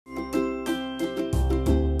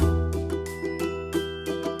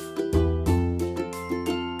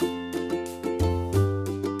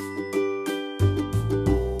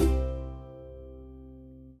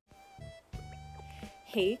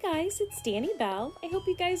Hey guys, it's Danny Bell. I hope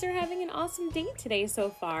you guys are having an awesome day today so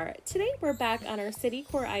far. Today we're back on our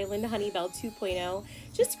Citycore Island Honeybelle 2.0,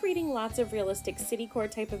 just creating lots of realistic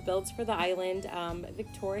Citycore type of builds for the island.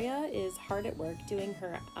 Victoria is hard at work doing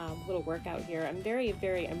her little workout here. I'm very,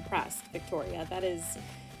 very impressed, Victoria. That is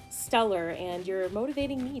stellar, and you're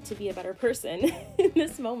motivating me to be a better person in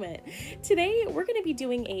this moment. Today we're going to be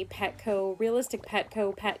doing a realistic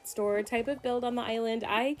Petco Pet Store type of build on the island.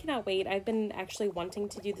 I cannot wait. I've been actually wanting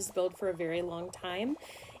to do this build for a very long time,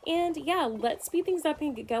 and yeah, let's speed things up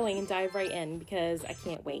and get going and dive right in because I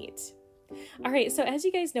can't wait. Alright, so as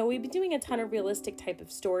you guys know, we've been doing a ton of realistic type of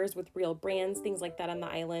stores with real brands, things like that on the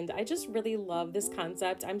island. I just really love this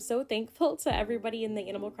concept. I'm so thankful to everybody in the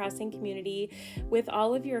Animal Crossing community with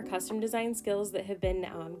all of your custom design skills that have been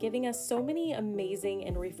giving us so many amazing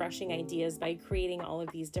and refreshing ideas by creating all of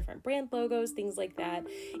these different brand logos, things like that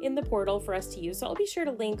in the portal for us to use. So I'll be sure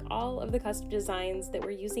to link all of the custom designs that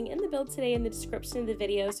we're using in the build today in the description of the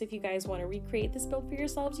video. So if you guys want to recreate this build for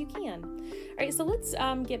yourselves, you can. Alright, so let's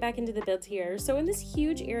get back into the build here. So in this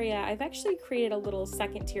huge area, I've actually created a little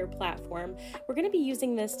second tier platform. We're going to be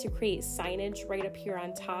using this to create signage right up here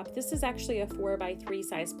on top. This is actually a 4x3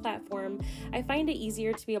 size platform. I find it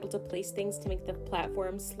easier to be able to place things to make the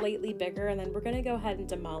platform slightly bigger, and then we're going to go ahead and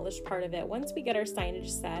demolish part of it once we get our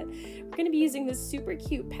signage set. We're going to be using this super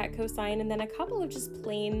cute Petco sign and then a couple of just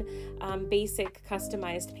plain basic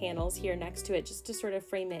customized panels here next to it just to sort of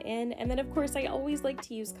frame it in. And then of course I always like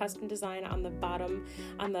to use custom design on the bottom,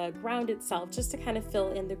 on the ground itself, just to kind of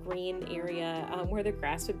fill in the green area where the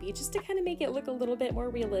grass would be, just to kind of make it look a little bit more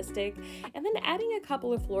realistic. And then adding a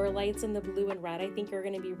couple of floor lights in the blue and red I think are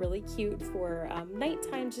going to be really cute for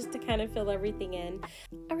nighttime, just to kind of fill everything in.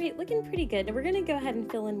 Alright, looking pretty good. Now we're going to go ahead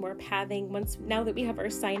and fill in more pathing now that we have our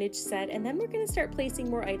signage set, and then we're going to start placing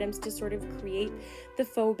more items to sort of create the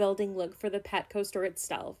faux building look for the Petco store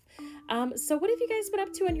itself. So what have you guys been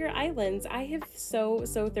up to on your islands? I have so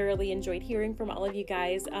thoroughly enjoyed hearing from all of you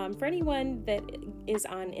guys. For anyone that is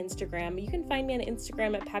on Instagram, you can find me on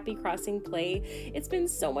Instagram at Peppy Crossing Play. It's been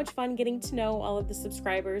so much fun getting to know all of the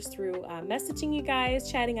subscribers through messaging you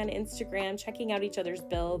guys, chatting on Instagram, checking out each other's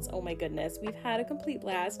builds. Oh my goodness, we've had a complete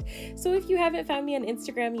blast. So if you haven't found me on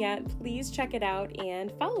Instagram yet, please check it out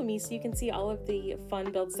and follow me so you can see all of the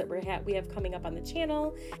fun builds that we have coming up on the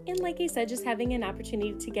channel. And like I said, just having an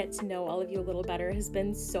opportunity to get to know all of you a little better has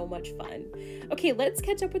been so much fun. Okay, let's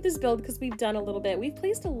catch up with this build because we've done a little bit. We've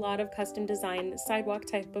placed a lot of custom design sidewalk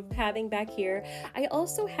type of pathing back here. I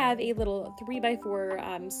also have a little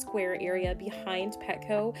 3x4 square area behind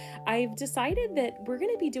Petco. I've decided that we're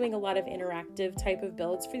going to be doing a lot of interactive type of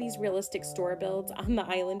builds for these realistic store builds on the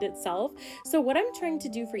island itself. So what I'm trying to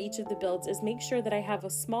do for each of the builds is make sure that I have a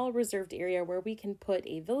small reserved area where we can put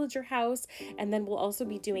a villager house, and then we'll also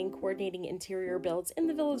be doing coordinating interior builds in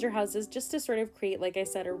the villager houses just to sort of create, like I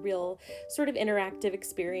said, a real sort of interactive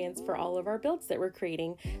experience for all of our builds that we're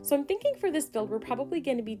creating. So I'm thinking for this build, we're probably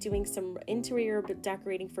going to be doing some interior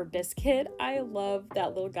decorating for Biscuit. I love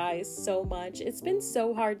that little guy so much. It's been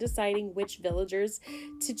so hard deciding which villagers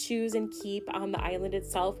to choose and keep on the island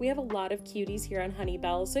itself. We have a lot of cuties here on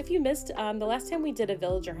Honeybelle. So if you missed the last time we did a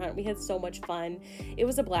villager hunt, we had so much fun. It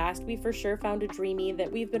was a blast. We for sure found a dreamy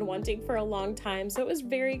that we've been wanting for a long time. So it was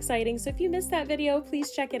very exciting. So if you missed that video,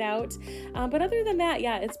 please check it out. But other than that,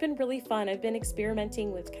 yeah, it's been really fun. I've been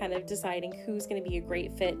experimenting with kind of deciding who's going to be a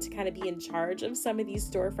great fit to kind of be in charge of some of these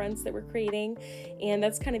storefronts that we're creating, and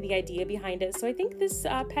that's kind of the idea behind it. So I think this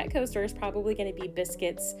Petco store is probably going to be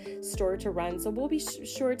Biscuit's store to run, so we'll be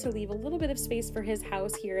sure to leave a little bit of space for his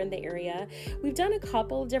house here in the area. We've done a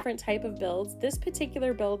couple different type of builds. This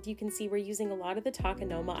particular build, you can see we're using a lot of the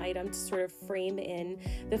Takanoma item to sort of frame in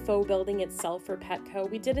the faux building itself for Petco.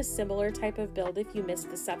 We did a similar type of build if you missed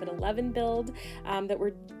the 7-Eleven build that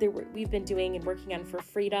we've been doing and working on for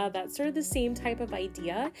Frida. That's sort of the same type of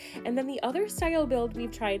idea. And then the other style build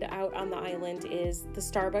we've tried out on the island is the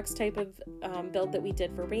Starbucks type of build that we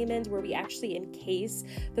did for Raymond, where we actually encase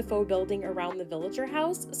the faux building around the villager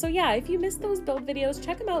house. So yeah, if you missed those build videos,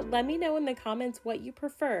 check them out. Let me know in the comments what you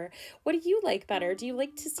prefer. What do you like better? Do you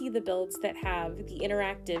like to see the builds that have the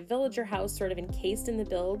interactive villager house sort of encased in the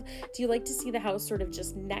build? Do you like to see the house sort of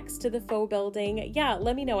just next to the faux building? Yeah,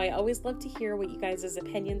 let me know. I always love to hear what you guys'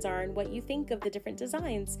 opinions are and what you think of the different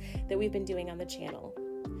designs that we've been doing on the channel.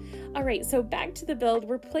 All right, so back to the build.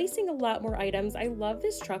 We're placing a lot more items. I love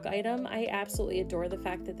this truck item. I absolutely adore the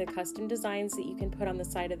fact that the custom designs that you can put on the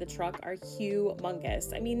side of the truck are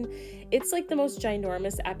humongous. I mean, it's like the most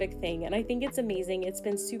ginormous epic thing, and I think it's amazing. It's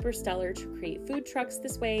been super stellar to create food trucks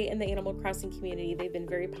this way in the Animal Crossing community. They've been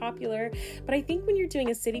very popular, but I think when you're doing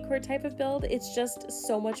a Citycore type of build, it's just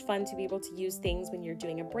so much fun to be able to use things when you're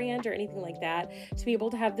doing a brand or anything like that, to be able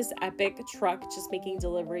to have this epic truck just making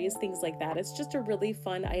deliveries, things like that. It's just a really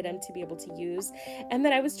fun item to be able to use. And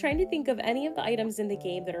then I was trying to think of any of the items in the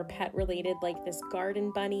game that are pet related, like this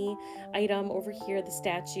garden bunny item over here, the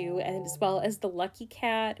statue, and as well as the lucky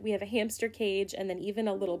cat. We have a hamster cage, and then even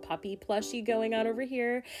a little puppy plushie going on over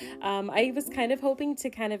here. I was kind of hoping to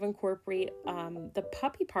kind of incorporate the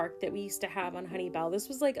puppy park that we used to have on Honeybelle. This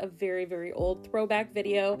was like a very, very old throwback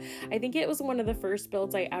video. I think it was one of the first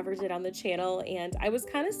builds I ever did on the channel, and I was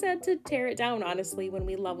kind of sad to tear it down, honestly, when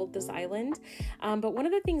we leveled this island. But one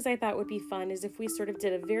of the things I thought would be fun is if we sort of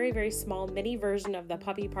did a very, very small mini version of the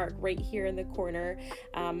puppy park right here in the corner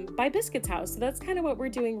by Biscuit's house. So that's kind of what we're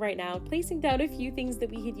doing right now, placing down a few things that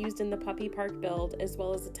we had used in the puppy park build, as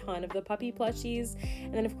well as a ton of the puppy plushies.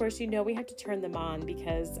 And then of course, you know, we have to turn them on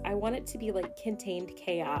because I want it to be like contained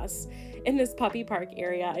chaos in this puppy park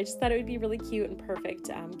area. I just thought it would be really cute and perfect,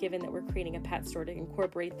 given that we're creating a pet store, to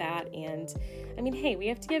incorporate that. And I mean, hey, we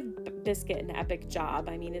have to give Biscuit an epic job.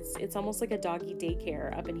 I mean, it's almost like a doggy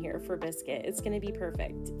daycare up in here for Biscuit. It's going to be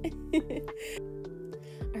perfect.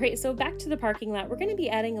 All right, so back to the parking lot. We're going to be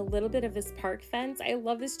adding a little bit of this park fence. I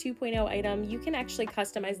love this 2.0 item. You can actually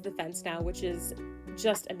customize the fence now, which is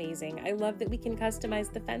just amazing. I love that we can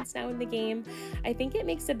customize the fence now in the game. I think it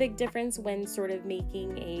makes a big difference when sort of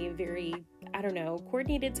making a very, I don't know,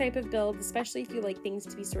 coordinated type of build, especially if you like things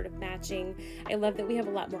to be sort of matching. I love that we have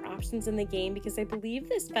a lot more options in the game, because I believe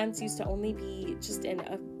this fence used to only be just in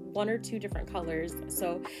a one or two different colors.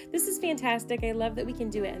 So this is fantastic. I love that we can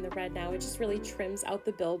do it in the red now. It just really trims out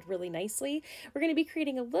the build really nicely. We're going to be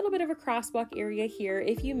creating a little bit of a crosswalk area here.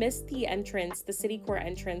 If you missed the entrance, the Citycore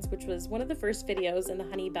entrance, which was one of the first videos in the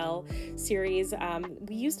Honeybelle series,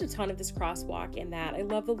 we used a ton of this crosswalk in that. I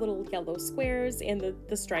love the little yellow squares and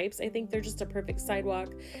the stripes. I think they're just a perfect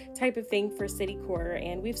sidewalk type of thing for Citycore,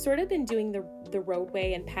 and we've sort of been doing the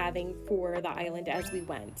roadway and pathing for the island as we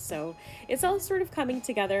went. So it's all sort of coming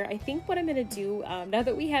together. I think what I'm going to do, now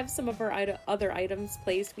that we have some of our other items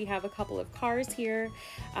placed, we have a couple of cars here.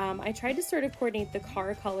 I tried to sort of coordinate the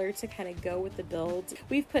car color to kind of go with the build.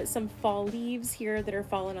 We've put some fall leaves here that are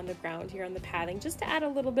falling on the ground here on the pathing, just to add a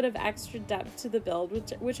little bit of extra depth to the build,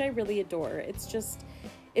 which I really adore.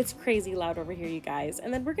 It's crazy loud over here, you guys.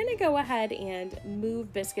 And then we're gonna go ahead and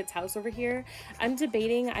move Biscuit's house over here. I'm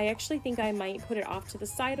debating, I actually think I might put it off to the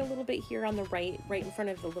side a little bit here on the right in front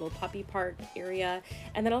of the little puppy park area.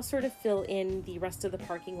 And then I'll sort of fill in the rest of the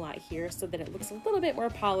parking lot here so that it looks a little bit more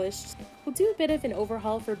polished. We'll do a bit of an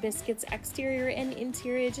overhaul for Biscuit's exterior and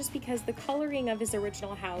interior, just because the coloring of his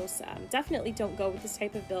original house definitely don't go with this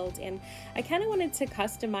type of build. And I kind of wanted to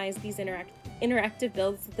customize these interactive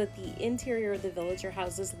builds so that the interior of the villager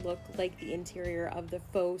houses look like the interior of the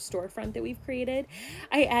faux storefront that we've created.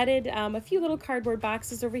 I added a few little cardboard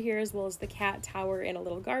boxes over here, as well as the cat tower and a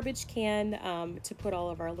little garbage can to put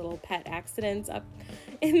all of our little pet accidents up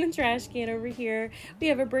in the trash can over here. We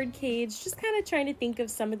have a bird cage, just kind of trying to think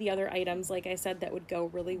of some of the other items, like I said, that would go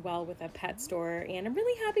really well with a pet store, and I'm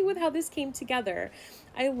really happy with how this came together.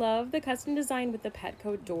 I love the custom design with the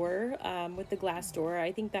Petco door, with the glass door.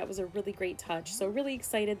 I think that was a really great touch, so really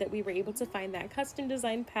excited that we were able to find that custom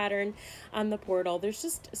design pattern on the portal. There's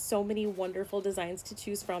just so many wonderful designs to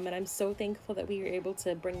choose from, and I'm so thankful that we were able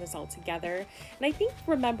to bring this all together. And I think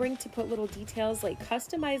remembering to put little details like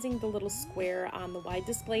customizing the little square on the wide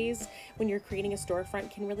displays when you're creating a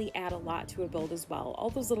storefront can really add a lot to a build as well. All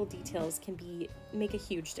those little details can make a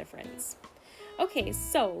huge difference. Okay,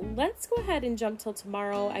 so let's go ahead and jump till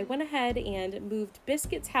tomorrow. I went ahead and moved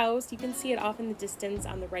Biscuit's house. You can see it off in the distance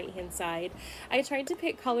on the right-hand side. I tried to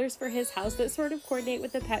pick colors for his house that sort of coordinate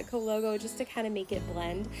with the Petco logo, just to kind of make it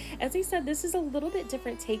blend. As I said, this is a little bit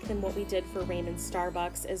different take than what we did for Raymond's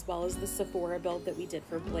Starbucks, as well as the Sephora build that we did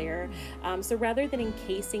for Blair. So rather than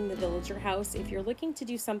encasing the villager house, if you're looking to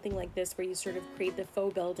do something like this, where you sort of create the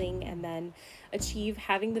faux building and then achieve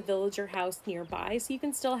having the villager house nearby, so you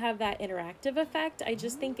can still have that interactive effect, effect. I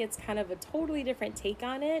just think it's kind of a totally different take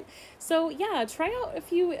on it. So yeah, try out a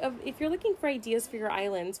few if you're looking for ideas for your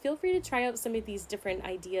islands, feel free to try out some of these different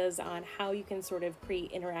ideas on how you can sort of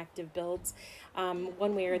create interactive builds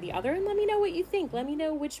one way or the other, and let me know what you think. Let me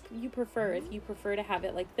know which you prefer, if you prefer to have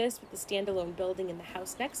it like this with the standalone building and the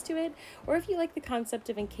house next to it, or if you like the concept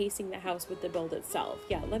of encasing the house with the build itself.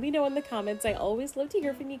 Yeah, let me know in the comments. I always love to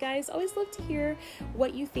hear from you guys. Always love to hear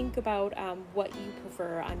what you think about what you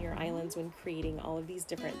prefer on your islands when creating all of these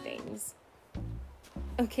different things.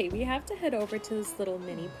 Okay, we have to head over to this little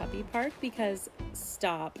mini puppy park because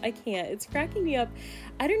stop, I can't. It's cracking me up.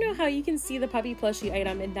 I don't know how you can see the puppy plushie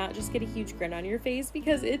item and not just get a huge grin on your face,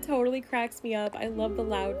 because it totally cracks me up. I love the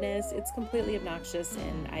loudness. It's completely obnoxious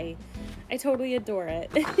and I totally adore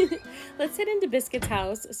it. Let's head into Biscuit's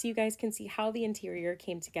house so you guys can see how the interior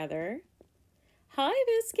came together. Hi,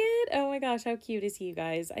 Biscuit! Oh my gosh, how cute is he, you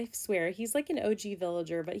guys? I swear, he's like an OG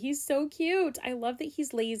villager, but he's so cute. I love that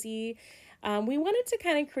he's lazy. We wanted to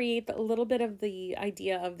kind of create a little bit of the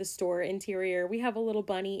idea of the store interior. We have a little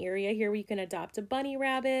bunny area here where you can adopt a bunny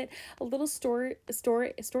rabbit, a little storage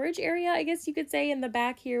area, I guess you could say, in the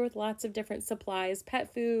back here with lots of different supplies,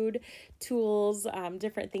 pet food, tools,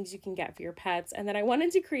 different things you can get for your pets. And then I wanted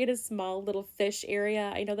to create a small little fish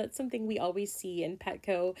area. I know that's something we always see in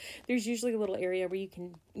Petco. There's usually a little area where you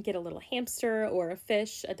can get a little hamster or a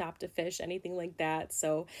fish, adopt a fish, anything like that.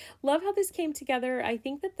 So love how this came together. I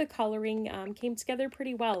think that the coloring came together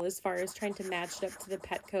pretty well as far as trying to match it up to the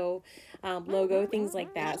Petco logo, things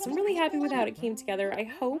like that. So I'm really happy with how it came together. I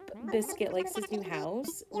hope Biscuit likes his new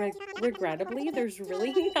house. Regrettably, there's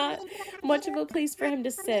really not much of a place for him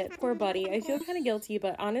to sit. Poor buddy. I feel kind of guilty,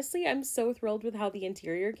 but honestly, I'm so thrilled with how the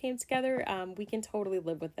interior came together. We can totally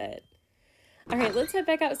live with it. All right, let's head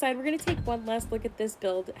back outside. We're going to take one last look at this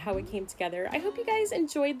build, how it came together. I hope you guys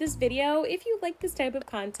enjoyed this video. If you like this type of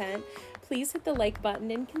content, please hit the like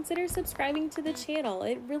button and consider subscribing to the channel.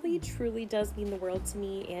 It really truly does mean the world to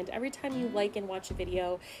me, and every time you like and watch a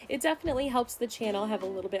video, it definitely helps the channel have a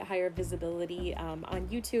little bit higher visibility on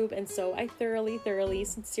YouTube. And so I thoroughly,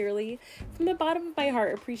 sincerely, from the bottom of my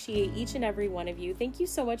heart, appreciate each and every one of you. Thank you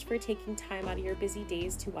so much for taking time out of your busy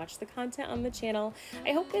days to watch the content on the channel.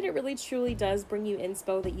 I hope that it really truly does bring you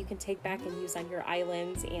inspo that you can take back and use on your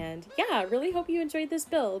islands. And yeah, really hope you enjoyed this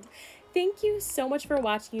build. Thank you so much for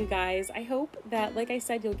watching, you guys. I hope that, like I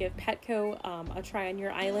said, you'll give Petco a try on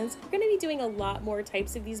your islands. We're going to be doing a lot more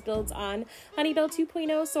types of these builds on Honeybelle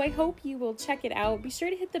 2.0, so I hope you will check it out. Be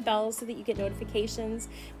sure to hit the bell so that you get notifications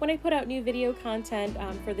when I put out new video content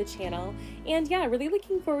for the channel. And yeah, really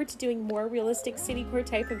looking forward to doing more realistic Citycore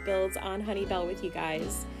type of builds on Honeybelle with you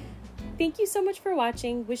guys. Thank you so much for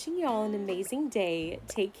watching. Wishing you all an amazing day.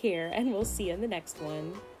 Take care, and we'll see you in the next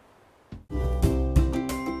one.